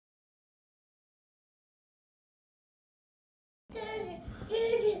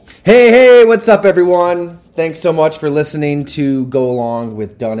Hey, what's up, everyone? Thanks so much for listening to Go Along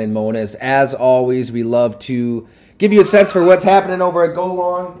with Dunn and Monas. As always, we love to give you a sense for what's happening over at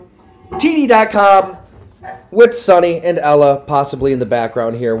GoLongTD.com with Sonny and Ella, possibly in the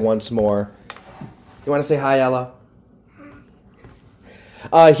background here once more. You want to say hi, Ella?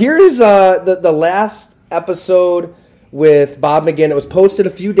 Here's the last episode with Bob McGinn. It was posted a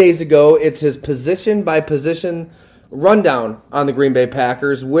few days ago. It's his position-by-position rundown on the Green Bay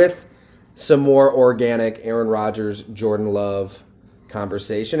Packers with some more organic Aaron Rodgers, Jordan Love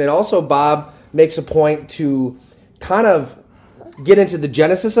conversation. And also Bob makes a point to kind of get into the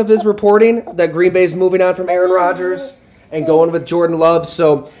genesis of his reporting that Green Bay's moving on from Aaron Rodgers and going with Jordan Love.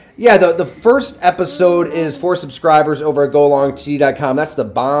 So, yeah, the first episode is for subscribers over at GoLongTD.com. That's the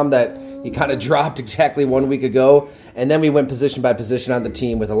bomb that he kind of dropped exactly 1 week ago. And then we went position by position on the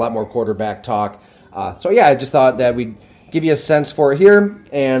team with a lot more quarterback talk. I just thought that we'd give you a sense for it here.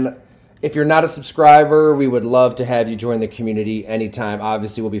 And if you're not a subscriber, we would love to have you join the community anytime.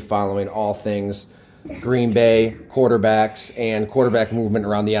 Obviously, we'll be following all things Green Bay, quarterbacks, and quarterback movement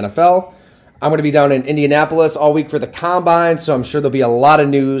around the NFL. I'm going to be down in Indianapolis all week for the Combine, so I'm sure there'll be a lot of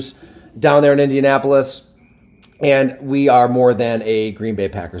news down there in Indianapolis. And we are more than a Green Bay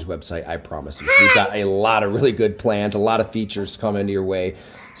Packers website, I promise you. We've got a lot of really good plans, a lot of features coming your way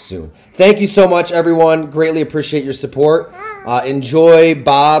soon. Thank you so much, everyone. Greatly appreciate your support. Enjoy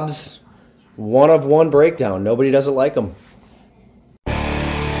Bob's one-of-one breakdown. Nobody doesn't like him.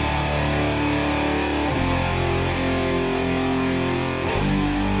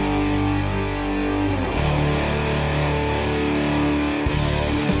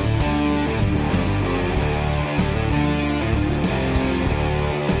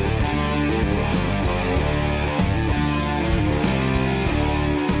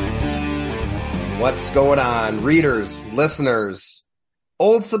 What's going on, readers, listeners,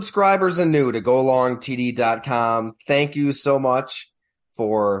 old subscribers and new to GoLongTD.com? Thank you so much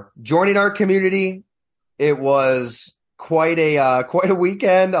for joining our community. It was quite a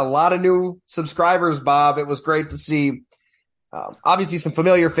weekend. A lot of new subscribers, Bob. It was great to see. Obviously, some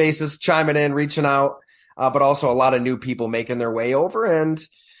familiar faces chiming in, reaching out, but also a lot of new people making their way over. And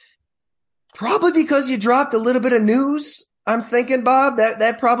probably because you dropped a little bit of news, I'm thinking, Bob,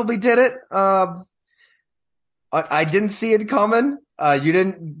 that probably did it. I didn't see it coming. You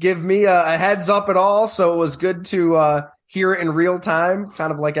didn't give me a heads up at all, so it was good to hear it in real time,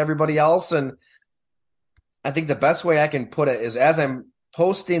 kind of like everybody else. And I think the best way I can put it is as I'm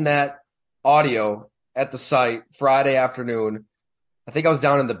posting that audio at the site Friday afternoon, I think I was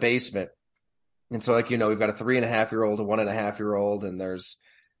down in the basement. And so, we've got a 3.5-year-old, a 1.5-year-old, and there's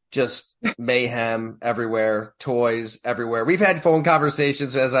just mayhem everywhere, toys everywhere. We've had phone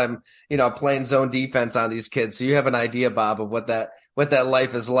conversations as I'm, playing zone defense on these kids. So you have an idea, Bob, of what that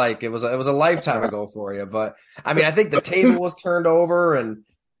life is like. It was a lifetime ago for you. But I think the table was turned over and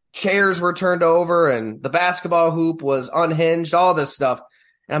chairs were turned over and the basketball hoop was unhinged, all this stuff.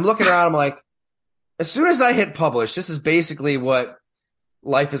 And I'm looking around, I'm like, as soon as I hit publish, this is basically what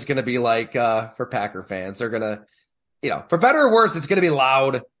life is going to be like, for Packer fans. They're going to, for better or worse, it's going to be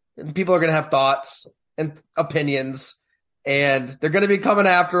loud. People are going to have thoughts and opinions, and they're going to be coming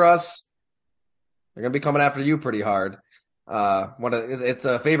after us. They're going to be coming after you pretty hard. It's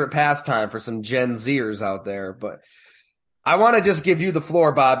a favorite pastime for some Gen Zers out there. But I want to just give you the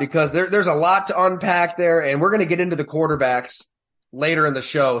floor, Bob, because there's a lot to unpack there, and we're going to get into the quarterbacks later in the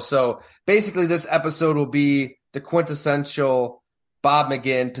show. So basically this episode will be the quintessential Bob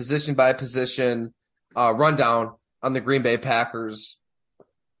McGinn position-by-position rundown on the Green Bay Packers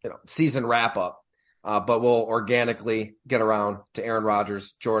season wrap up. But we'll organically get around to Aaron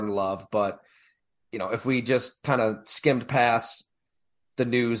Rodgers, Jordan Love. But, if we just kind of skimmed past the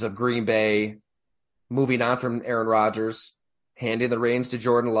news of Green Bay moving on from Aaron Rodgers, handing the reins to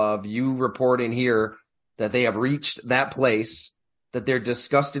Jordan Love, you reporting here that they have reached that place, that they're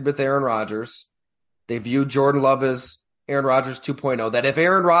disgusted with Aaron Rodgers. They view Jordan Love as Aaron Rodgers 2.0, that if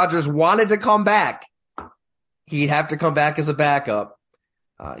Aaron Rodgers wanted to come back, he'd have to come back as a backup.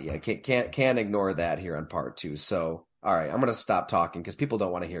 Can't ignore that here on part 2. So, all right, I'm going to stop talking because people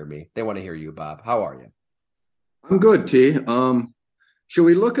don't want to hear me. They want to hear you, Bob. How are you? I'm good, T. Should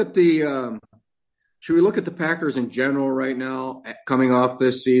we look at the Packers in general right now, coming off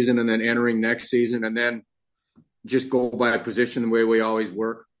this season and then entering next season, and then just go by position the way we always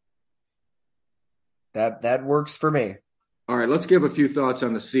work? That works for me. All right, let's give a few thoughts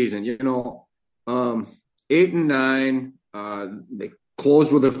on the season. 8-9, they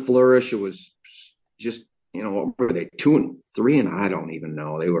closed with a flourish. It was just, what were they, 2-3, and I don't even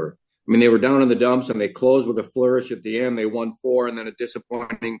know. They were down in the dumps, and they closed with a flourish at the end. They won 4, and then a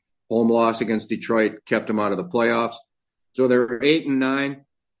disappointing home loss against Detroit kept them out of the playoffs. So they're 8-9.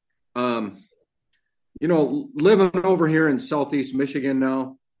 Living over here in Southeast Michigan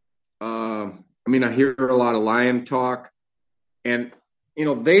now, I hear a lot of Lion talk, and,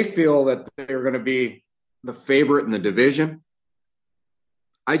 they feel that they're going to be the favorite in the division.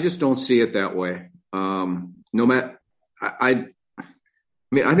 I just don't see it that way. I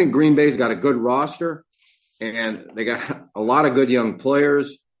think Green Bay's got a good roster, and they got a lot of good young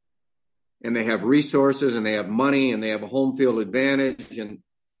players, and they have resources, and they have money, and they have a home field advantage, and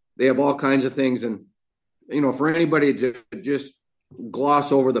they have all kinds of things. And, for anybody to just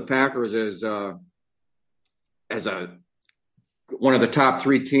gloss over the Packers as one of the top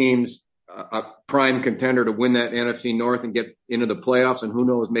three teams, a prime contender to win that NFC North and get into the playoffs, and who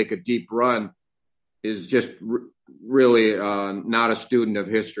knows, make a deep run, is just really not a student of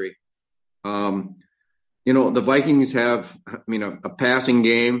history. The Vikings have, a passing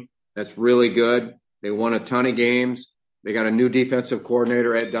game that's really good. They won a ton of games. They got a new defensive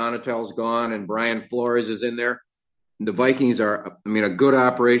coordinator. Ed Donatell's gone, and Brian Flores is in there. And the Vikings are, a good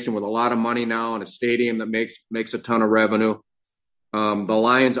operation with a lot of money now and a stadium that makes a ton of revenue. The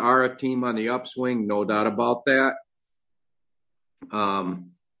Lions are a team on the upswing, no doubt about that.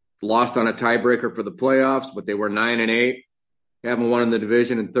 Lost on a tiebreaker for the playoffs, but they were 9-8. Haven't won in the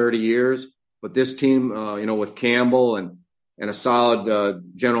division in 30 years. But this team, with Campbell and a solid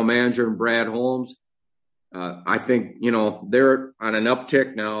general manager in Brad Holmes, I think, they're on an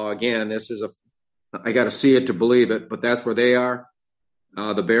uptick now. Again, I got to see it to believe it, but that's where they are.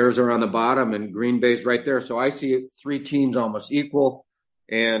 The Bears are on the bottom, and Green Bay's right there. So I see three teams almost equal.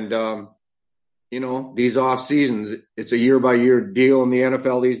 And, these off seasons, it's a year-by-year deal in the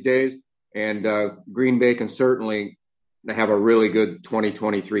NFL these days. And Green Bay can certainly have a really good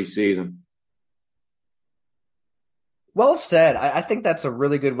 2023 season. Well said. I think that's a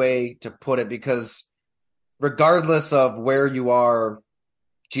really good way to put it, because regardless of where you are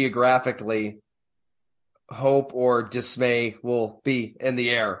geographically, hope or dismay will be in the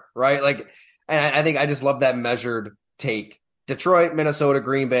air, right? And I think I just love that measured take. Detroit, Minnesota,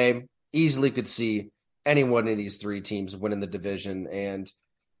 Green Bay, easily could see any one of these three teams winning the division. And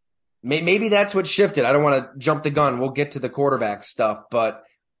maybe that's what shifted. I don't want to jump the gun. We'll get to the quarterback stuff, but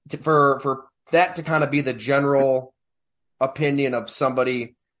for that to kind of be the general opinion of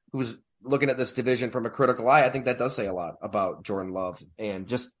somebody who's looking at this division from a critical eye, I think that does say a lot about Jordan Love and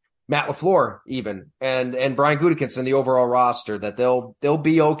just Matt LaFleur even, and Brian Gutekunst and the overall roster, that they'll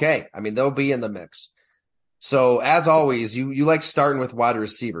be okay. They'll be in the mix. So as always, you like starting with wide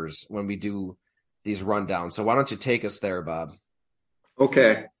receivers when we do these rundowns. So why don't you take us there, Bob?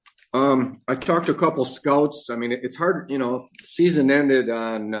 Okay. I talked to a couple scouts. It's hard, season ended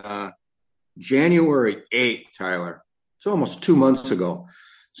on January 8th, Tyler. It's almost 2 months ago.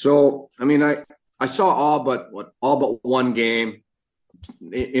 So, I saw all but one game.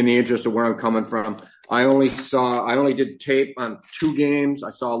 In the interest of where I'm coming from, I only did tape on 2 games. I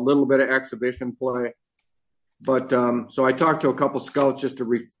saw a little bit of exhibition play, but so I talked to a couple scouts just to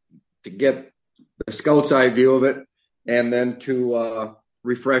get the scout's eye view of it, and then to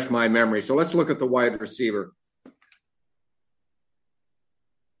refresh my memory. So let's look at the wide receiver.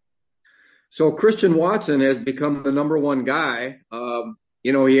 So Christian Watson has become the number one guy.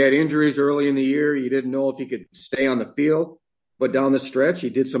 He had injuries early in the year. You didn't know if he could stay on the field. But down the stretch, he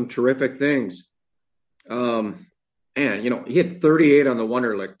did some terrific things. He had 38 on the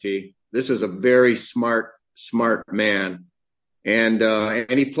Wonderlic tee. This is a very smart man. And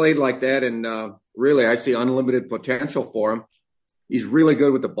he played like that. And really, I see unlimited potential for him. He's really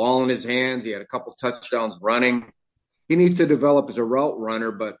good with the ball in his hands. He had a couple touchdowns running. He needs to develop as a route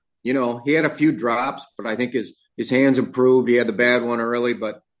runner. But, he had a few drops. But I think his hands improved. He had the bad one early.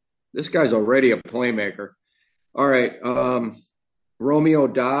 But this guy's already a playmaker. All right. Romeo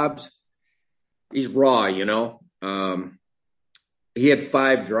Doubs, he's raw, he had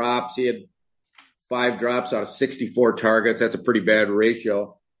 5 drops. He had 5 drops out of 64 targets. That's a pretty bad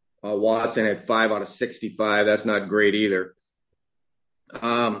ratio. Watson had 5 out of 65. That's not great either.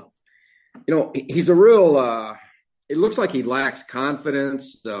 He's a real, it looks like he lacks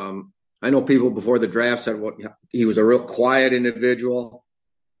confidence. I know people before the draft said he was a real quiet individual.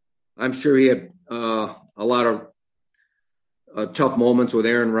 I'm sure he had a lot of tough moments with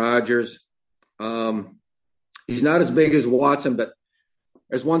Aaron Rodgers. He's not as big as Watson, but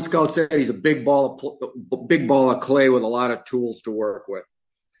as one scout said, he's a big ball of clay with a lot of tools to work with.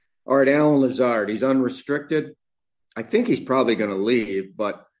 All right, Alan Lazard, he's unrestricted. I think he's probably going to leave,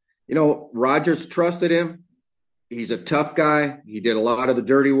 but Rodgers trusted him. He's a tough guy. He did a lot of the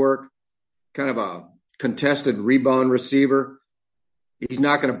dirty work, kind of a contested rebound receiver. He's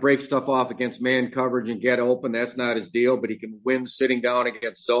not going to break stuff off against man coverage and get open. That's not his deal, but he can win sitting down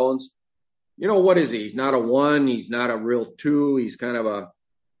against zones. What is he? He's not a 1. He's not a real 2. He's kind of a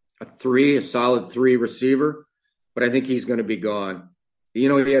 3, a solid 3 receiver, but I think he's going to be gone. He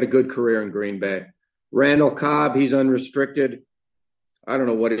had a good career in Green Bay. Randall Cobb, he's unrestricted. I don't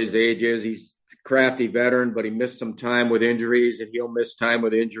know what his age is. He's a crafty veteran, but he missed some time with injuries, and he'll miss time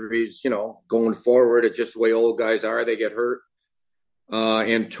with injuries, going forward. It's just the way old guys are. They get hurt.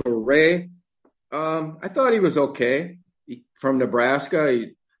 And Toure, I thought he was okay. From Nebraska.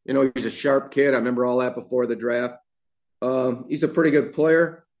 He's a sharp kid. I remember all that before the draft. He's a pretty good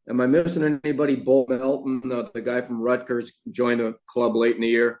player. Am I missing anybody? Bo Melton, the guy from Rutgers, joined the club late in the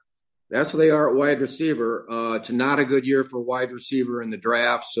year. That's what they are at wide receiver. It's not a good year for wide receiver in the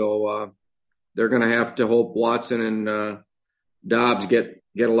draft, so they're going to have to hope Watson and Dobbs get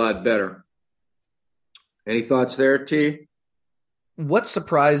a lot better. Any thoughts there, T? What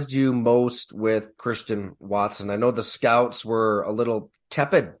surprised you most with Christian Watson? I know the scouts were a little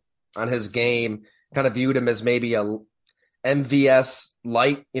tepid on his game, kind of viewed him as maybe a MVS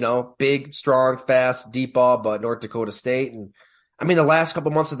light, big, strong, fast, deep ball, but North Dakota State. And I mean, the last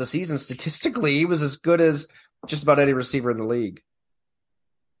couple months of the season, statistically, he was as good as just about any receiver in the league.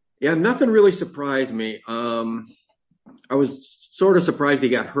 Yeah, nothing really surprised me. I was sort of surprised he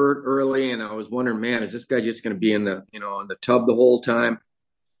got hurt early, and I was wondering, man, is this guy just going to be in the tub the whole time?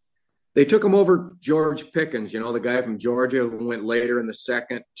 They took him over George Pickens, the guy from Georgia who went later in the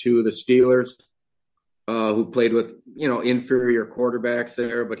second to the Steelers, who played with, inferior quarterbacks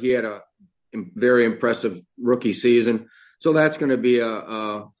there, but he had a very impressive rookie season. So that's going to be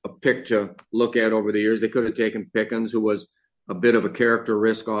a pick to look at over the years. They could have taken Pickens, who was a bit of a character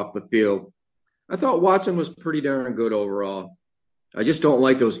risk off the field. I thought Watson was pretty darn good overall. I just don't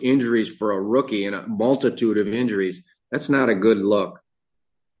like those injuries for a rookie and a multitude of injuries. That's not a good look.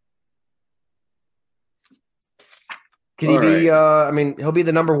 Can he be, he'll be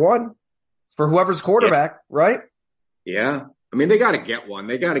the number 1 for whoever's quarterback, right? Yeah. I mean, they got to get one.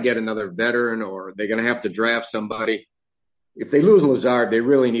 They got to get another veteran, or they're going to have to draft somebody. If they lose Lazard, they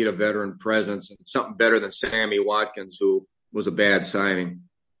really need a veteran presence and something better than Sammy Watkins, who was a bad signing.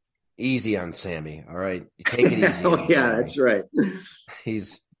 Easy on Sammy, all right? You take it easy. Oh, yeah, that's right.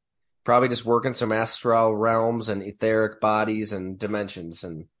 He's probably just working some astral realms and etheric bodies and dimensions.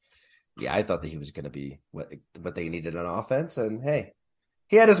 And, yeah, I thought that he was going to be what they needed on offense. And, hey,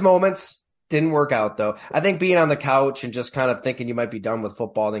 he had his moments. Didn't work out, though. I think being on the couch and just kind of thinking you might be done with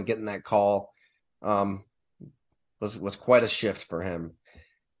football, then getting that call was quite a shift for him.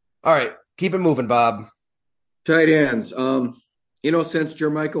 All right, keep it moving, Bob. Tight ends. Since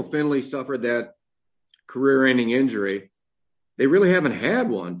Jermichael Finley suffered that career-ending injury, they really haven't had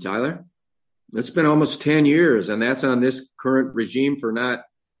one, Tyler. It's been almost 10 years, and that's on this current regime for not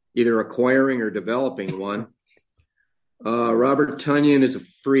either acquiring or developing one. Robert Tonyan is a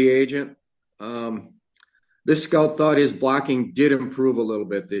free agent. This scout thought his blocking did improve a little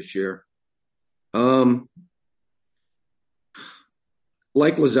bit this year.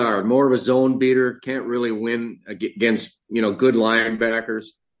 Like Lazard, more of a zone beater, can't really win against, good linebackers.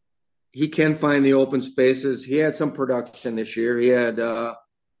 He can find the open spaces. He had some production this year. He had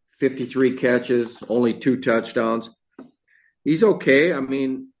 53 catches, only 2 touchdowns. He's okay. I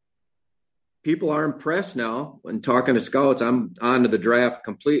mean, people are impressed now. When talking to scouts, I'm on to the draft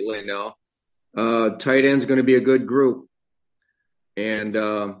completely now. Tight end's going to be a good group. And,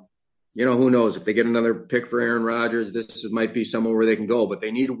 who knows? If they get another pick for Aaron Rodgers, this might be somewhere where they can go. But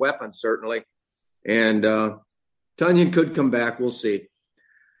they need a weapon, certainly. And Tonyan could come back. We'll see.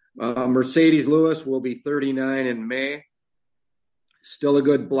 Mercedes Lewis will be 39 in May. Still a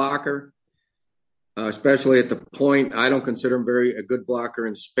good blocker, especially at the point. I don't consider him a good blocker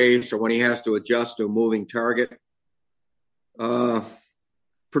in space or when he has to adjust to a moving target.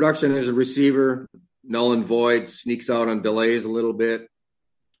 Production as a receiver, null and void, sneaks out on delays a little bit.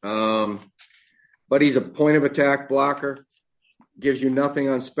 But he's a point of attack blocker, gives you nothing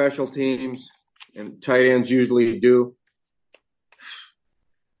on special teams, and tight ends usually do.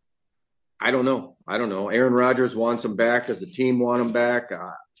 I don't know. Aaron Rodgers wants him back. Does the team want him back?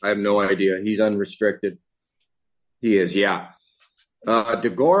 I have no idea. He's unrestricted. He is, yeah.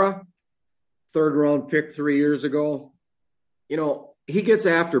 DeGora, 3rd round pick 3 years ago. He gets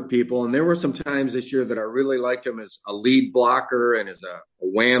after people, and there were some times this year that I really liked him as a lead blocker and as a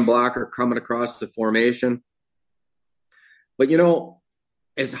wham blocker coming across the formation. But,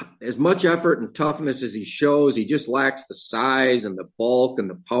 as much effort and toughness as he shows, he just lacks the size and the bulk and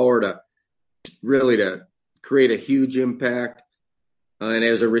the power to create a huge impact. And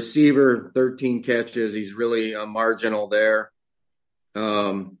as a receiver, 13 catches, he's really marginal there.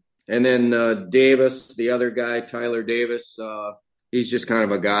 And then Davis, the other guy, Tyler Davis, he's just kind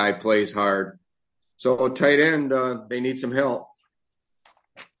of a guy, plays hard. So tight end, they need some help.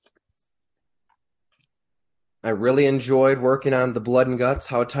 I really enjoyed working on the Blood and Guts,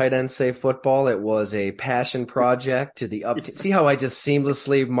 How Tight Ends Save Football. It was a passion project to the up. See how I just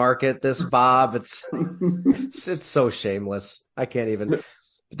seamlessly market this, Bob? It's so shameless. I can't even.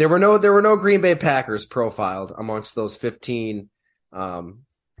 There were no Green Bay Packers profiled amongst those 15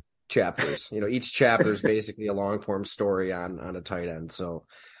 chapters. Each chapter is basically a long form story on a tight end. So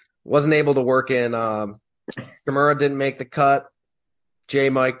wasn't able to work in. Kamara didn't make the cut. J.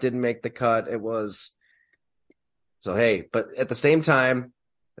 Mike didn't make the cut. It was. So, hey, but at the same time,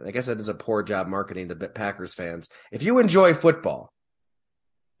 I guess that is a poor job marketing to Packers fans. If you enjoy football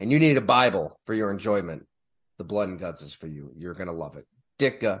and you need a Bible for your enjoyment, the Blood and Guts is for you. You're going to love it.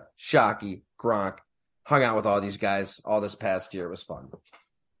 Ditka, Shockey, Gronk, hung out with all these guys all this past year. It was fun.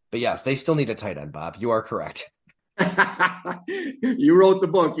 But yes, they still need a tight end, Bob. You are correct. You wrote the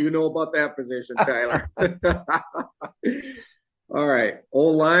book. You know about that position, Tyler. All right.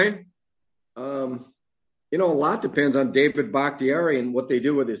 O-line. A lot depends on David Bakhtiari and what they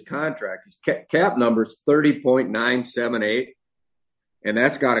do with his contract. His cap number's 30.978, and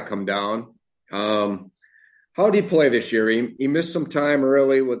that's got to come down. How did he play this year? He missed some time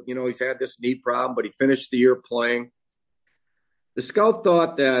early with, he's had this knee problem, but he finished the year playing. The scout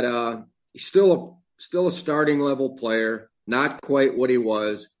thought that he's still a starting level player, not quite what he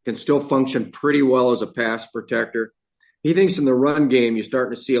was, can still function pretty well as a pass protector. He thinks in the run game, you're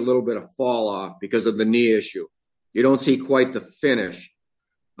starting to see a little bit of fall off because of the knee issue. You don't see quite the finish.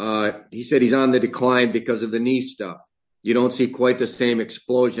 He said he's on the decline because of the knee stuff. You don't see quite the same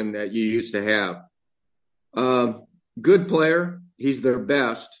explosion that you used to have. Good player. He's their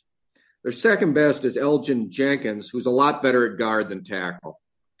best. Their second best is Elgin Jenkins, who's a lot better at guard than tackle.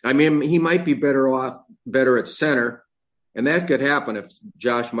 I mean, he might be better at center, and that could happen if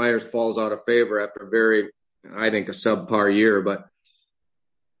Josh Myers falls out of favor after a subpar year. But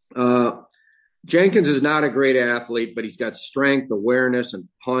Jenkins is not a great athlete, but he's got strength, awareness, and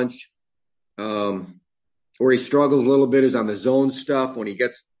punch. Where he struggles a little bit is on the zone stuff when he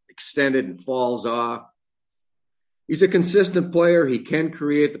gets extended and falls off. He's a consistent player. He can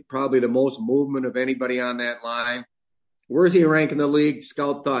create probably the most movement of anybody on that line. Where's he rank in the league?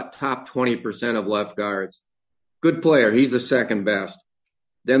 Scout thought top 20% of left guards. Good player. He's the second best.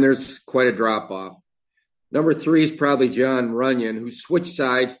 Then there's quite a drop-off. Number 3 is probably John Runyon, who switched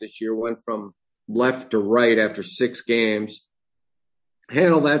sides this year, went from left to right after 6 games.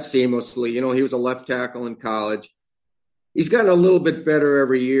 Handled that seamlessly. He was a left tackle in college. He's gotten a little bit better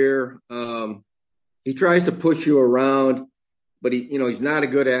every year. He tries to push you around, but he's not a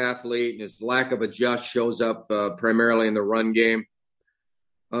good athlete, and his lack of adjust shows up primarily in the run game.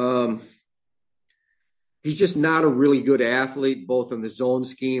 He's just not a really good athlete, both in the zone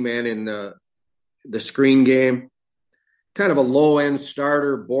scheme and in the screen game. Kind of a low-end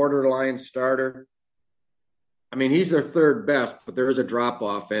starter, borderline starter. I mean, he's their third best, but there is a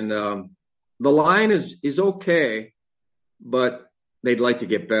drop-off. And the line is okay, but they'd like to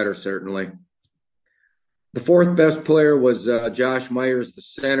get better, certainly. The fourth best player was Josh Myers, the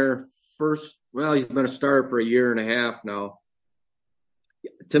center. He's been a starter for a year and a half now.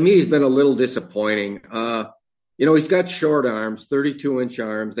 To me, he's been a little disappointing. He's got short arms, 32-inch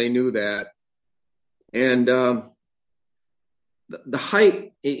arms. They knew that. And the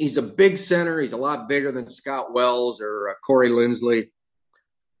height, he's a big center. He's a lot bigger than Scott Wells or Corey Linsley.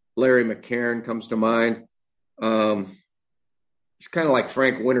 Larry McCarron comes to mind. He's kind of like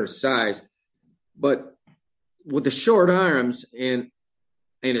Frank Winter's size. But with the short arms and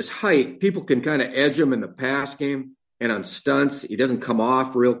his height, people can kind of edge him in the pass game and on stunts. He doesn't come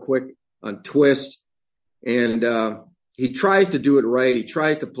off real quick on twists. And he tries to do it right. He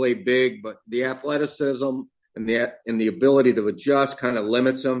tries to play big, but the athleticism and the ability to adjust kind of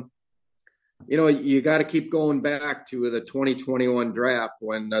limits him. You got to keep going back to the 2021 draft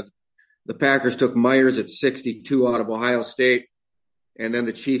when the Packers took Myers at 62 out of Ohio State. And then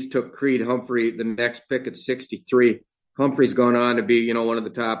the Chiefs took Creed Humphrey, the next pick at 63. Humphrey's gone on to be, one of the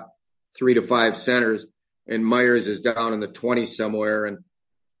top 3 to 5 centers, and Myers is down in the 20s somewhere. And,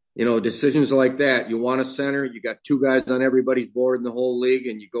 decisions like that, you want a center, you got 2 guys on everybody's board in the whole league,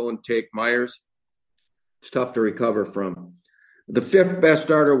 and you go and take Myers. It's tough to recover from. The 5th best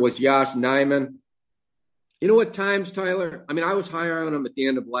starter was Josh Nijman. At times, Tyler, I was higher on him at the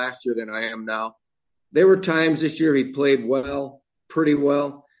end of last year than I am now. There were times this year he played well, pretty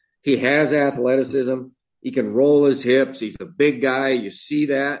well. He has athleticism. He can roll his hips. He's a big guy. You see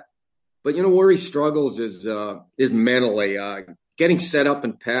that. But where he struggles is mentally. getting set up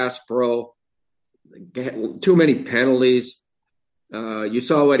in pass pro, too many penalties. You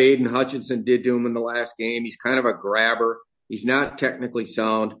saw what Aiden Hutchinson did to him in the last game. He's kind of a grabber. He's not technically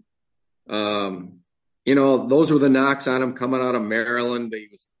sound. Those were the knocks on him coming out of Maryland. He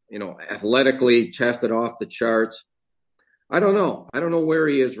was, athletically tested off the charts. I don't know. I don't know where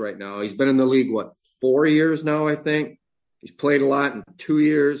he is right now. He's been in the league, 4 years now, I think. He's played a lot in 2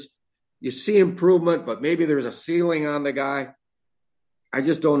 years. You see improvement, but maybe there's a ceiling on the guy. I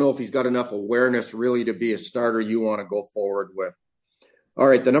just don't know if he's got enough awareness really to be a starter you want to go forward with. All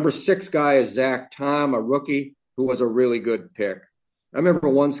right, the number 6 guy is Zach Tom, a rookie who was a really good pick. I remember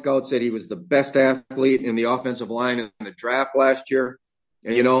one scout said he was the best athlete in the offensive line in the draft last year.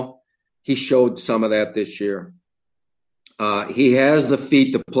 And, he showed some of that this year. He has the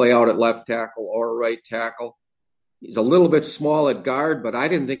feet to play out at left tackle or right tackle. He's a little bit small at guard, but I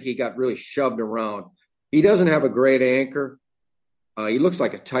didn't think he got really shoved around. He doesn't have a great anchor. He looks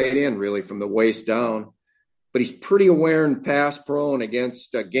like a tight end, really, from the waist down. But he's pretty aware and pass prone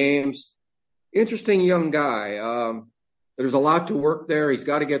against games. Interesting young guy. There's a lot to work there. He's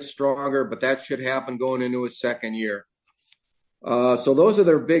got to get stronger, but that should happen going into his second year. So those are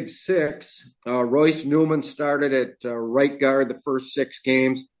their big 6. Royce Newman started at right guard the first 6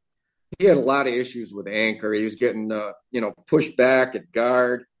 games. He had a lot of issues with anchor. He was getting, pushed back at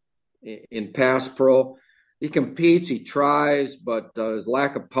guard in pass pro. He competes, he tries, but his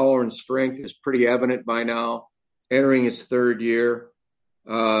lack of power and strength is pretty evident by now, entering his 3rd year.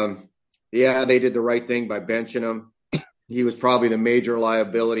 They did the right thing by benching him. He was probably the major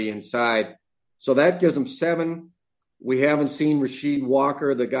liability inside. So that gives him 7. We haven't seen Rasheed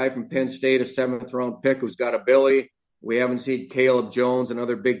Walker, the guy from Penn State, a 7th-round pick who's got ability. We haven't seen Caleb Jones,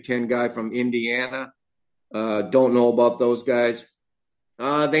 another Big Ten guy from Indiana. Don't know about those guys.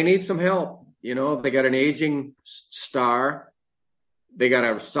 They need some help. They got an aging star. They got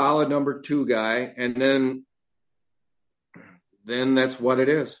a solid number 2 guy. And then that's what it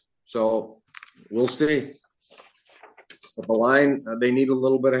is. So we'll see. But the line, they need a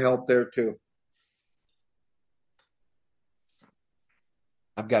little bit of help there too.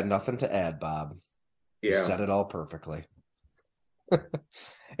 I've got nothing to add, Bob. You said it all perfectly.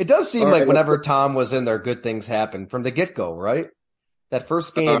 It does seem like whenever Tom was in there, good things happened from the get-go, right? That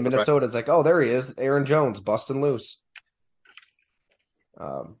first game, Minnesota's like, oh, there he is, Aaron Jones, busting loose.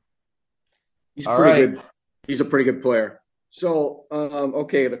 He's pretty good. He's a pretty good player. So,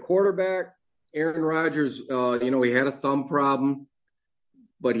 the quarterback, Aaron Rodgers, he had a thumb problem,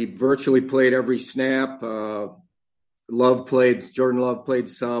 but he virtually played every snap. Jordan Love played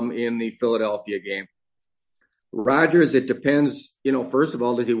some in the Philadelphia game. Rodgers, it depends, first of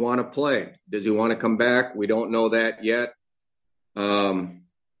all, does he want to play? Does he want to come back? We don't know that yet. I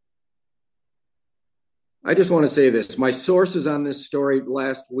just want to say this. My sources on this story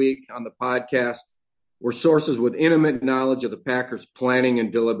last week on the podcast were sources with intimate knowledge of the Packers' planning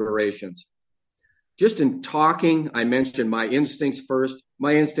and deliberations. Just in talking, I mentioned my instincts first.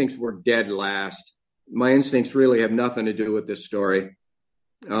 My instincts were dead last. My instincts really have nothing to do with this story.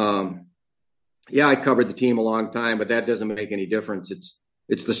 I covered the team a long time, but that doesn't make any difference.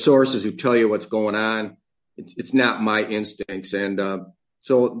 It's the sources who tell you what's going on. It's not my instincts. And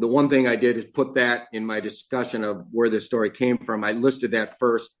so the one thing I did is put that in my discussion of where this story came from. I listed that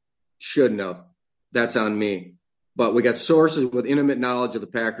first. Shouldn't have. That's on me. But we got sources with intimate knowledge of the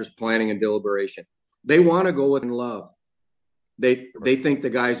Packers' planning and deliberation. They want to go with Love. They think the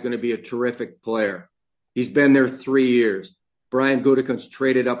guy's going to be a terrific player. He's been there 3 years. Brian Gutekunst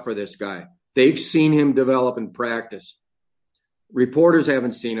traded up for this guy. They've seen him develop in practice. Reporters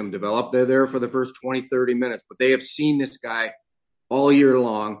haven't seen him develop. They're there for the first 20, 30 minutes, but they have seen this guy all year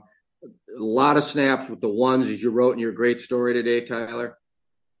long. A lot of snaps with the ones, as you wrote in your great story today, Tyler.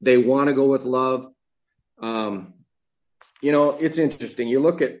 They want to go with Love. It's interesting. You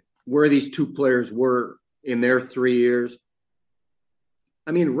look at where these 2 players were in their 3 years.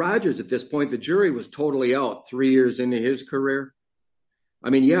 I mean, Rodgers at this point, the jury was totally out 3 years into his career. I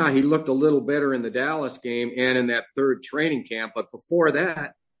mean, he looked a little better in the Dallas game and in that 3rd training camp. But before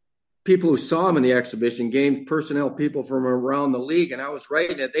that, people who saw him in the exhibition game, personnel people from around the league, and I was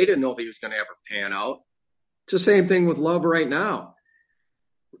right, they didn't know if he was going to ever pan out. It's the same thing with Love right now.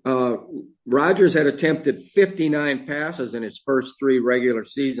 Rodgers had attempted 59 passes in his first 3 regular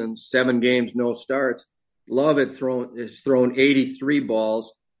seasons, 7 games, no starts. Love has thrown 83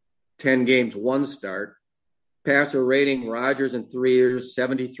 balls, 10 games, 1 start. Passer rating, Rodgers in 3 years,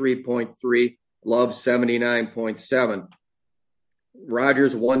 73.3, Love 79.7.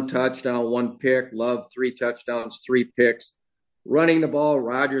 Rodgers 1 touchdown, 1 pick, Love 3 touchdowns, 3 picks. Running the ball,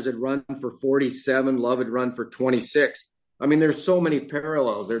 Rodgers had run for 47, Love had run for 26. I mean, there's so many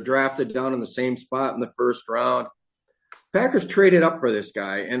parallels. They're drafted down in the same spot in the first round. Packers traded up for this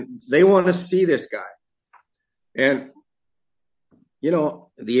guy, and they want to see this guy. And,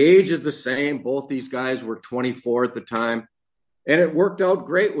 the age is the same. Both these guys were 24 at the time, and it worked out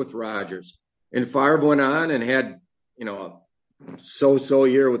great with Rodgers. And Favre went on and had, a so-so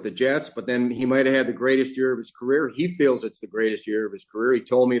year with the Jets, but then he might have had the greatest year of his career. He feels it's the greatest year of his career. He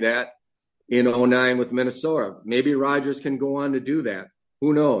told me that in 2009 with Minnesota. Maybe Rodgers can go on to do that.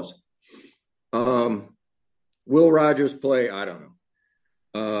 Who knows? Will Rodgers play? I don't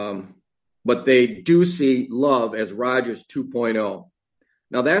know. But they do see Love as Rodgers 2.0.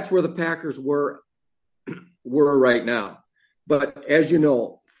 Now, that's where the Packers were right now. But as you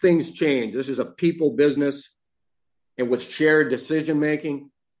know, things change. This is a people business, and with shared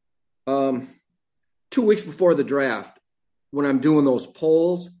decision-making. 2 weeks before the draft, when I'm doing those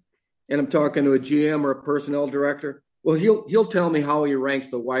polls and I'm talking to a GM or a personnel director, well, he'll tell me how he ranks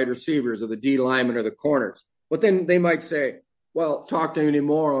the wide receivers or the D linemen or the corners. But then they might say, well, talk to me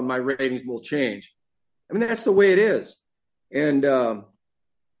more and my ratings will change. I mean, that's the way it is. And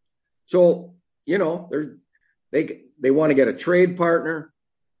so, they want to get a trade partner.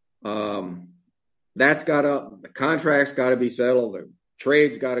 The contract's got to be settled. The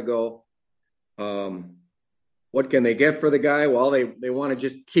trade's got to go. What can they get for the guy? Well, they want to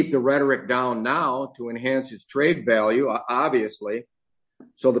just keep the rhetoric down now to enhance his trade value, obviously.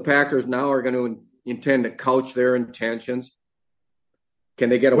 So the Packers now are going to intend to couch their intentions. Can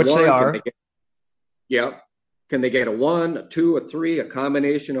they get a Which one? They are. Can they get a 1, a 2, a 3, a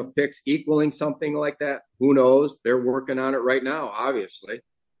combination of picks equaling something like that? Who knows? They're working on it right now, obviously.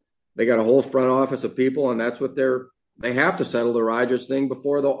 They got a whole front office of people, and that's what they have to settle the Rodgers thing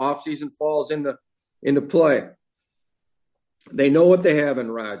before the offseason falls into play. They know what they have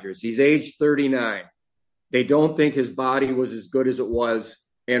in Rodgers. He's age 39. They don't think his body was as good as it was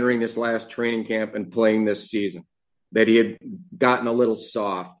entering this last training camp and playing this season, that he had gotten a little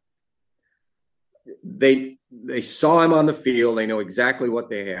soft. They saw him on the field. They know exactly what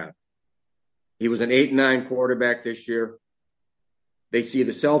they have. He was an 8-9 quarterback this year. They see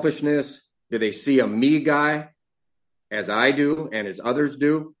the selfishness. Do they see a me guy, as I do and as others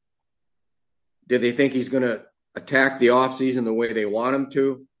do? Do they think he's going to attack the offseason the way they want him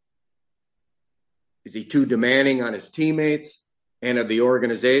to? Is he too demanding on his teammates and of the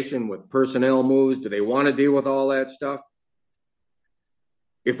organization with personnel moves? Do they want to deal with all that stuff?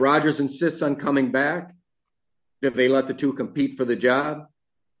 If Rodgers insists on coming back, do they let the two compete for the job?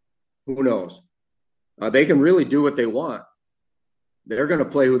 Who knows? They can really do what they want. They're going to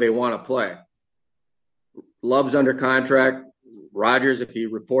play who they want to play. Love's under contract. Rodgers, if he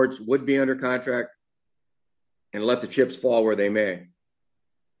reports, would be under contract, and let the chips fall where they may.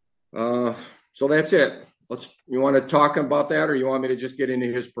 So that's it. You want to talk about that, or you want me to just get into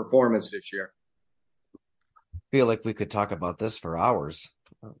his performance this year? I feel like we could talk about this for hours,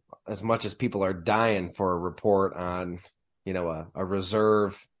 as much as people are dying for a report on, a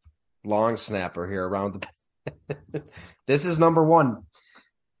reserve long snapper here around the. This is number one.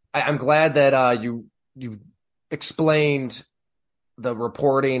 I'm glad that you explained the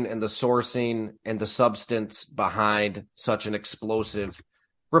reporting and the sourcing and the substance behind such an explosive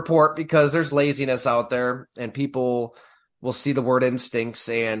report, because there's laziness out there and people will see the word instincts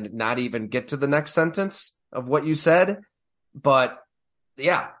and not even get to the next sentence of what you said. But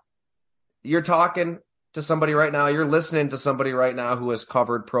yeah, you're talking to somebody right now. You're listening to somebody right now who has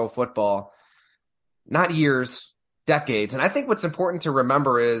covered pro football, not years, decades. And I think what's important to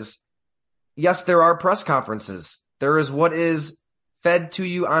remember is, yes, there are press conferences. There is what is fed to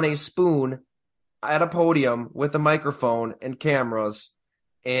you on a spoon at a podium with a microphone and cameras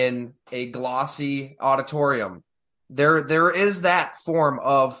in a glossy auditorium. There is that form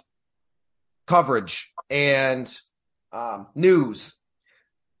of coverage and news.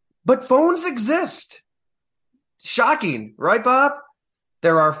 But phones exist. Shocking, right, Bob?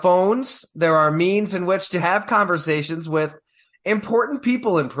 There are phones. There are means in which to have conversations with important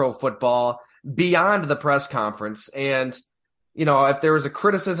people in pro football beyond the press conference. And, if there was a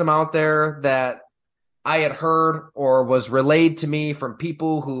criticism out there that I had heard or was relayed to me from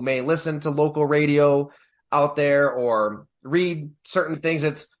people who may listen to local radio out there or read certain things,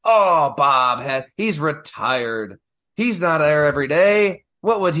 it's, oh, Bob, he's retired. He's not there every day.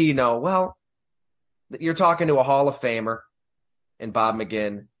 What would he know? Well, you're talking to a Hall of Famer in Bob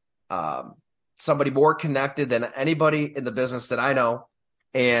McGinn, somebody more connected than anybody in the business that I know.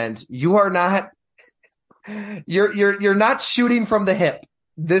 And you are not, you're not shooting from the hip.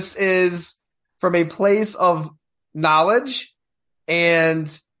 This is from a place of knowledge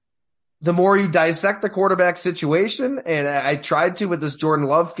and the more you dissect the quarterback situation, and I tried to with this Jordan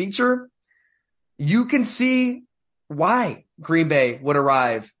Love feature, you can see why Green Bay would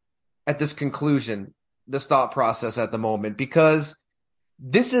arrive at this conclusion, this thought process at the moment, because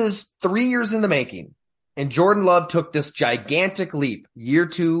this is 3 years in the making. And Jordan Love took this gigantic leap, year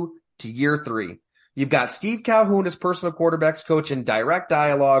 2 to year 3. You've got Steve Calhoun as personal quarterbacks coach in direct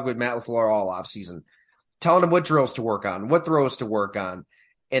dialogue with Matt LaFleur all offseason, telling him what drills to work on, what throws to work on.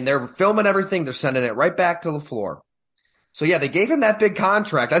 And they're filming everything. They're sending it right back to LaFleur. So yeah, they gave him that big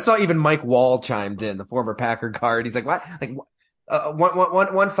contract. I saw even Mike Wall chimed in, the former Packer guard. He's like, "What?"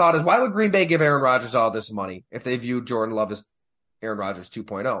 One thought is, why would Green Bay give Aaron Rodgers all this money if they view Jordan Love as Aaron Rodgers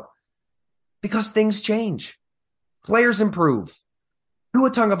 2.0? Because things change. Players improve.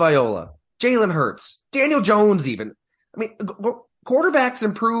 Tua Tagovailoa, Jalen Hurts, Daniel Jones even. I mean, quarterbacks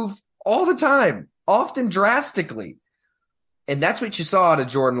improve all the time, often drastically. And that's what you saw out of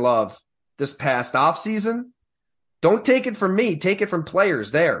Jordan Love this past offseason. Don't take it from me. Take it from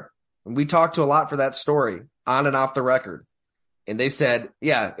players there. And we talked to a lot for that story, on and off the record. And they said,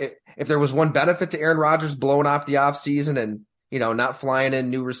 yeah, if there was one benefit to Aaron Rodgers blowing off the offseason and, not flying in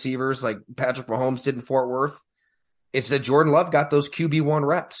new receivers like Patrick Mahomes did in Fort Worth, it's that Jordan Love got those QB1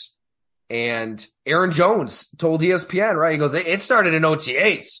 reps. And Aaron Jones told ESPN, right? He goes, it started in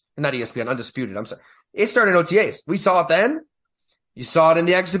OTAs. Not ESPN, Undisputed. I'm sorry. It started in OTAs. We saw it then. You saw it in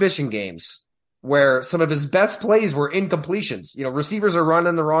the exhibition games where some of his best plays were incompletions. Receivers are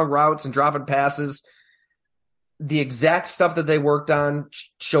running the wrong routes and dropping passes. The exact stuff that they worked on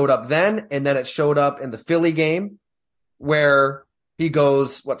showed up then, and then it showed up in the Philly game where he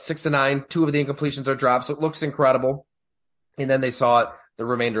goes, 6-9, 2 of the incompletions are dropped, so it looks incredible. And then they saw it the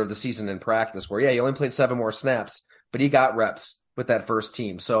remainder of the season in practice where, he only played 7 more snaps, but he got reps with that first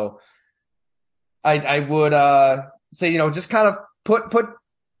team. So I would say, just kind of put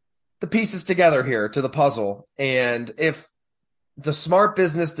the pieces together here to the puzzle. And if the smart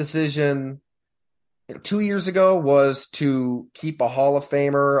business decision 2 years ago was to keep a Hall of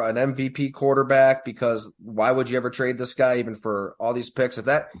Famer, an MVP quarterback, because why would you ever trade this guy even for all these picks?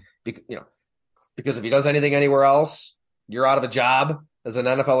 Because if he does anything anywhere else, you're out of a job. As an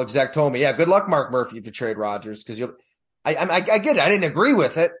NFL exec told me, yeah, good luck, Mark Murphy, if you trade Rodgers, because I get it. I didn't agree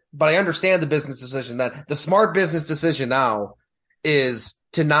with it, but I understand the business decision. That the smart business decision now is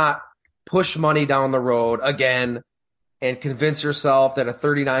to not push money down the road again and convince yourself that a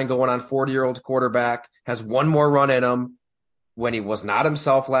 39 going on 40-year-old quarterback has one more run in him when he was not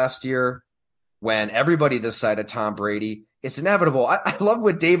himself last year, when everybody this side of Tom Brady. It's inevitable. I love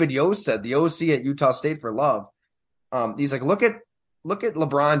what David Yost said, the OC at Utah State for Love. He's like, look at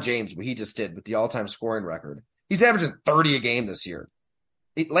LeBron James, what he just did with the all-time scoring record. He's averaging 30 a game this year.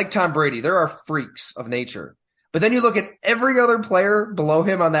 Like Tom Brady, there are freaks of nature. But then you look at every other player below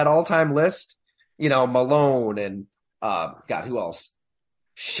him on that all-time list, Malone and who else?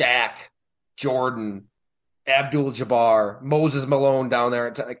 Shaq, Jordan, Abdul-Jabbar, Moses Malone down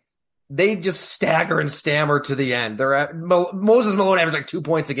there. They just stagger and stammer to the end. Moses Malone averaged 2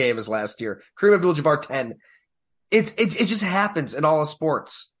 points a game his last year. Kareem Abdul-Jabbar 10. It just happens in all of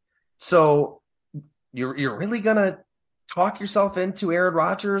sports. So you're really gonna talk yourself into Aaron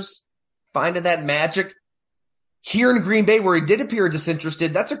Rodgers finding that magic here in Green Bay, where he did appear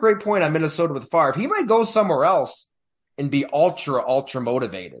disinterested. That's a great point on Minnesota with Favre. He might go somewhere else and be ultra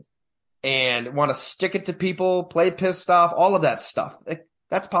motivated and want to stick it to people, play pissed off, all of that stuff.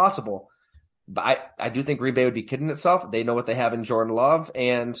 That's possible. But I do think Green Bay would be kidding itself. They know what they have in Jordan Love.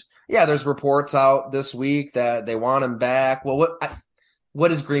 And yeah, there's reports out this week that they want him back. Well,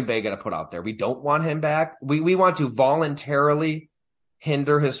 what is Green Bay going to put out there? We don't want him back. We want to voluntarily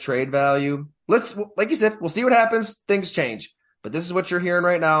hinder his trade value. Like you said, we'll see what happens. Things change. But this is what you're hearing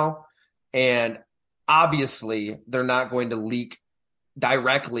right now. And obviously, they're not going to leak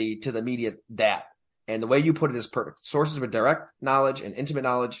directly to the media that. And the way you put it is perfect. Sources with direct knowledge and intimate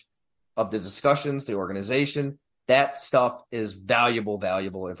knowledge of the discussions, the organization, that stuff is valuable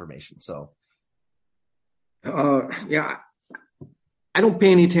information. So, yeah, I don't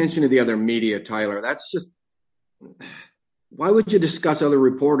pay any attention to the other media, Tyler. That's just, why would you discuss other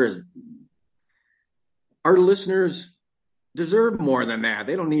reporters? Our listeners deserve more than that.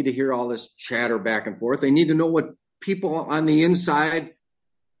 They don't need to hear all this chatter back and forth. They need to know what people on the inside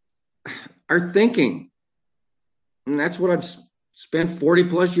are thinking. And that's what I've spent 40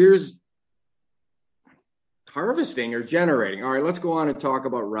 plus years harvesting or generating. All right, let's go on and talk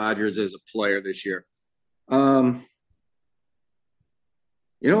about Rodgers as a player this year.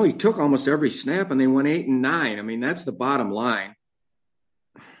 He took almost every snap and they went 8-9. I mean, that's the bottom line.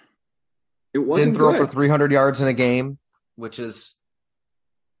 It wasn't Didn't throw good. for 300 yards in a game, which is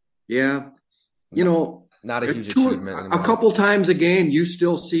Yeah. You No, know, not a huge achievement a anymore. couple times a game, you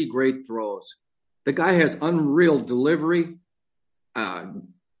still see great throws. The guy has unreal delivery, uh,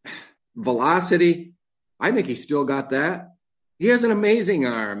 velocity. I think he's still got that. He has an amazing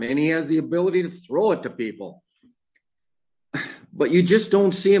arm and he has the ability to throw it to people. But you just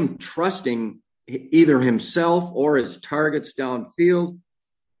don't see him trusting either himself or his targets downfield.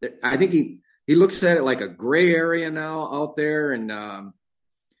 I think he looks at it like a gray area now out there, and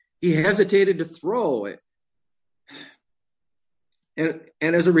he hesitated to throw it.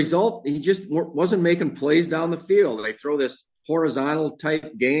 And as a result, he just wasn't making plays down the field. They throw this horizontal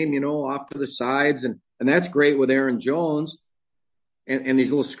type game, off to the sides, and that's great with Aaron Jones and these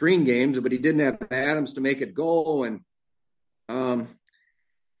little screen games, but he didn't have Adams to make it go. And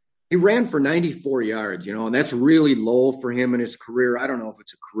he ran for 94 yards, and that's really low for him in his career. I don't know if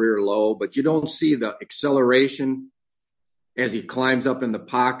it's a career low, but you don't see the acceleration as he climbs up in the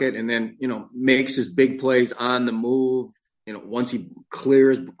pocket and then, makes his big plays on the move. Once he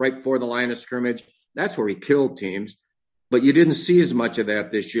clears right before the line of scrimmage, that's where he killed teams. But you didn't see as much of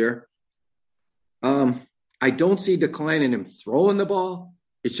that this year. I don't see decline in him throwing the ball.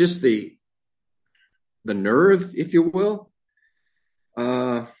 It's just the nerve, if you will.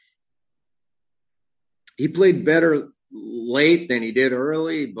 He played better late than he did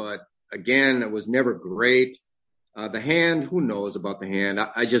early, but again, it was never great. The hand, who knows about the hand?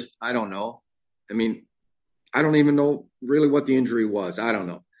 I don't know. I mean, I don't even know really what the injury was. I don't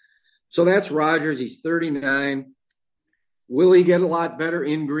know. So that's Rodgers. He's 39. Will he get a lot better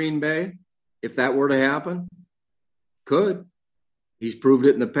in Green Bay if that were to happen? Could. He's proved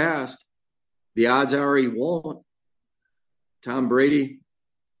it in the past. The odds are he won't. Tom Brady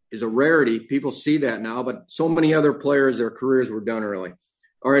is a rarity. People see that now, but so many other players, their careers were done early.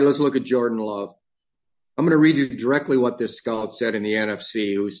 All right, let's look at Jordan Love. I'm going to read you directly what this scout said in the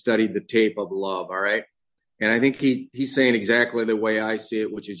NFC who studied the tape of Love, all right? And I think he's saying exactly the way I see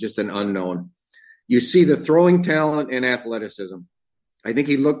it, which is just an unknown. You see the throwing talent and athleticism. I think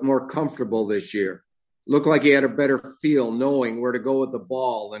he looked more comfortable this year. Looked like he had a better feel knowing where to go with the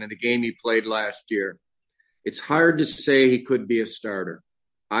ball than in the game he played last year. It's hard to say he could be a starter.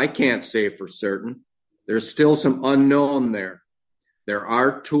 I can't say for certain. There's still some unknown there. There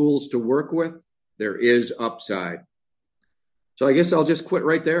are tools to work with. There is upside. So I guess I'll just quit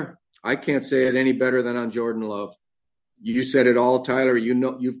right there. I can't say it any better than on Jordan Love. You said it all, Tyler.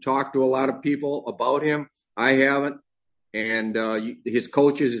 You've talked to a lot of people about him. I haven't. And his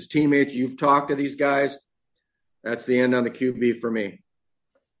coaches, his teammates, you've talked to these guys. That's the end on the QB for me.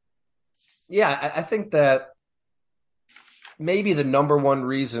 Yeah, I think that maybe the number one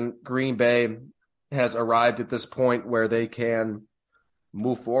reason Green Bay has arrived at this point where they can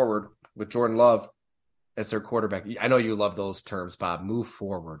move forward with Jordan Love as their quarterback. I know you love those terms, Bob. Move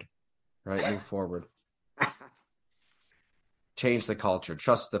forward, right? Move forward. Change the culture.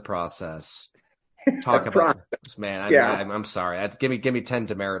 Trust the process. Talk about this, man. I'm sorry. Give me 10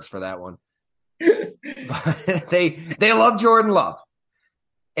 demerits for that one. But they love Jordan Love,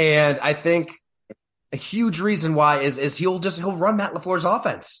 and I think a huge reason why is he'll run Matt LaFleur's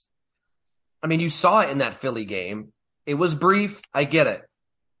offense. I mean, you saw it in that Philly game. It was brief. I get it.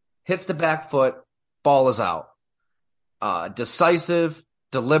 Hits the back foot. Ball is out. Decisive,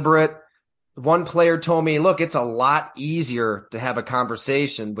 deliberate. One player told me, look, it's a lot easier to have a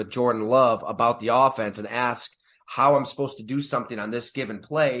conversation with Jordan Love about the offense and ask how I'm supposed to do something on this given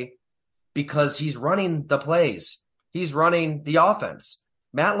play because he's running the plays. He's running the offense.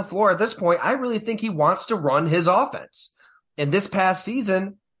 Matt LaFleur, at this point, I really think he wants to run his offense. And this past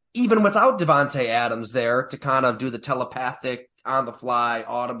season, even without Devontae Adams there to kind of do the telepathic, on-the-fly,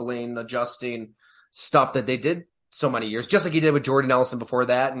 audibling, adjusting stuff that they did so many years, just like he did with Jordy Nelson before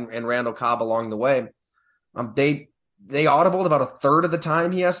that and Randall Cobb along the way. They audibled about a third of the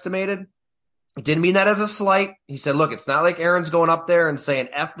time, he estimated. He didn't mean that as a slight. He said, look, it's not like Aaron's going up there and saying,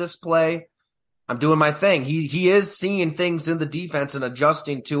 F this play. I'm doing my thing. He is seeing things in the defense and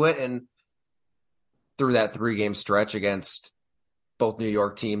adjusting to it. And through that 3-game stretch against both New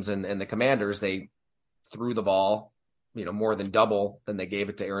York teams and the Commanders, they threw the ball, more than double than they gave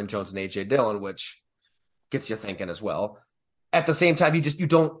it to Aaron Jones and A.J. Dillon, which gets you thinking as well. At the same time, you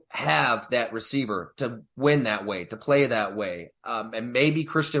don't have that receiver to win that way, to play that way. And maybe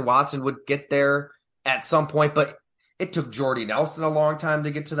Christian Watson would get there at some point, but it took Jordy Nelson a long time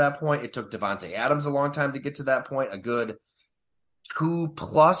to get to that point. It took Devontae Adams a long time to get to that point, a good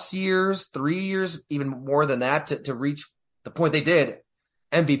 2+ years, 3 years, even more than that to reach the point they did,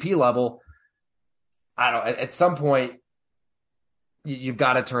 MVP level. I don't know, at some point, you've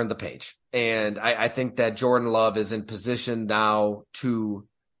got to turn the page. And I think that Jordan Love is in position now to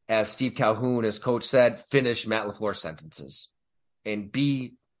as Steve Calhoun, as coach said, finish Matt LaFleur's sentences and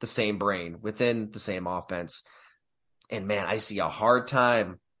be the same brain within the same offense. And man, I see a hard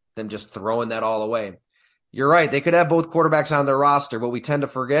time them just throwing that all away. You're right. They could have both quarterbacks on their roster, but we tend to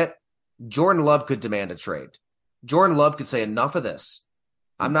forget Jordan Love could demand a trade. Jordan Love could say, enough of this.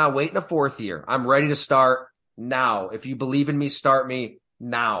 I'm not waiting a fourth year. I'm ready to start now. If you believe in me, start me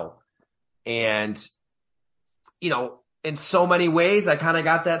now. And, in so many ways, I kind of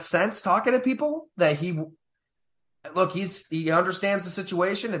got that sense talking to people that he understands the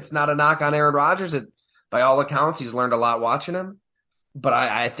situation. It's not a knock on Aaron Rodgers. By all accounts, he's learned a lot watching him. But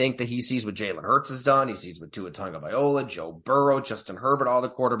I think that he sees what Jalen Hurts has done. He sees what Tua Tagovailoa, Joe Burrow, Justin Herbert, all the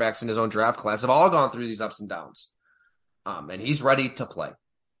quarterbacks in his own draft class have all gone through these ups and downs. And he's ready to play.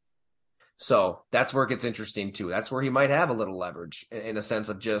 So that's where it gets interesting, too. That's where he might have a little leverage in a sense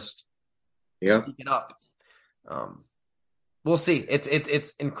of just speaking up. We'll see.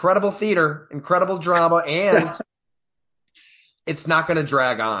 It's incredible theater, incredible drama, and it's not going to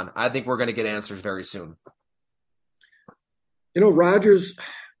drag on. I think we're going to get answers very soon. Rodgers,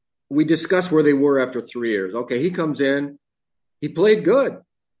 we discussed where they were after 3 years. Okay, he comes in, he played good,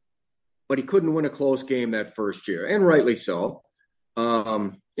 but he couldn't win a close game that first year, and rightly so.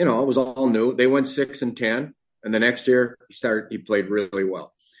 It was all new. They went 6-10, and the next year he played really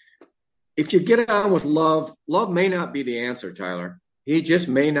well. If you get on with Love may not be the answer, Tyler. He just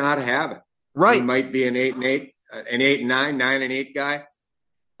may not have it. Right. He might be an 8-8, an 8-9, 9-8 guy,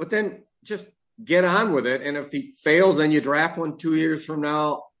 but then just get on with it. And if he fails, then you draft one 2 years from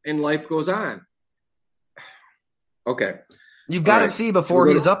now and life goes on. Okay. You've got to see before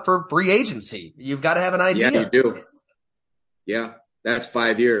he's up for free agency. You've got to have an idea. Yeah, you do. Yeah, that's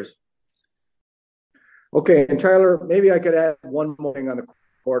 5 years. Okay, and Tyler, maybe I could add one more thing on the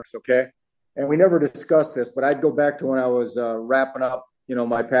courts, okay? And we never discussed this, but I'd go back to when I was wrapping up,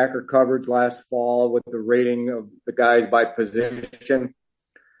 my Packer coverage last fall with the rating of the guys by position.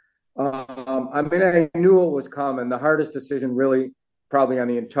 I knew what was coming. The hardest decision really probably on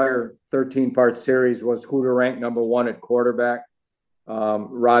the entire 13-part series was who to rank number one at quarterback,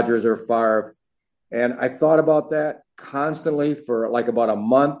 Rodgers or Favre. And I thought about that constantly for like about a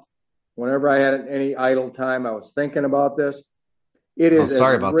month. Whenever I had any idle time, I was thinking about this. It is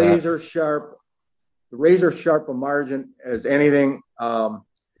razor sharp a margin as anything.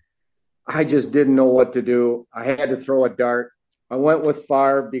 I just didn't know what to do. I had to throw a dart. I went with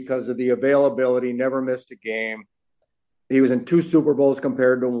Favre because of the availability, never missed a game. He was in 2 Super Bowls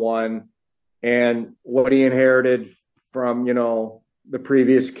compared to 1, and what he inherited from, the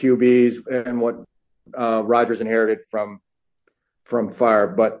previous QBs and what Rodgers inherited from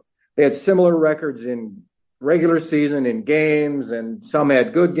Favre. But they had similar records in regular season, in games, and some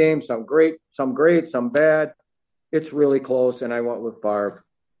had good games, some great, some bad. It's really close, and I went with Favre.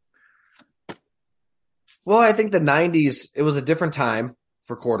 Well, I think the 90s, it was a different time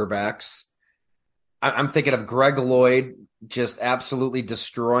for quarterbacks. I'm thinking of Greg Lloyd just absolutely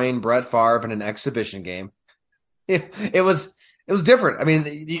destroying Brett Favre in an exhibition game. It was different. I mean,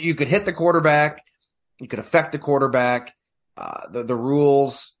 you could hit the quarterback, you could affect the quarterback. The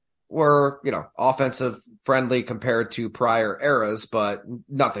rules were, offensive friendly compared to prior eras, but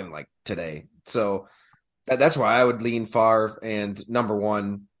nothing like today. So that's why I would lean Favre, and number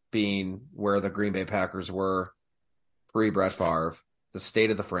one being where the Green Bay Packers were pre-Brett Favre, the state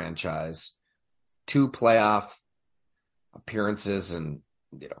of the franchise, 2 playoff appearances and,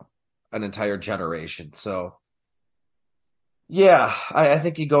 an entire generation. So, yeah, I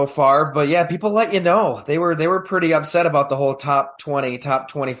think you go Favre, but yeah, people let you know. They were pretty upset about the whole top 20, top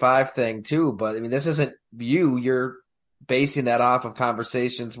 25 thing too. But I mean, this isn't you. You're basing that off of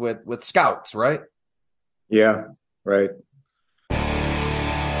conversations with scouts, right? Yeah, right.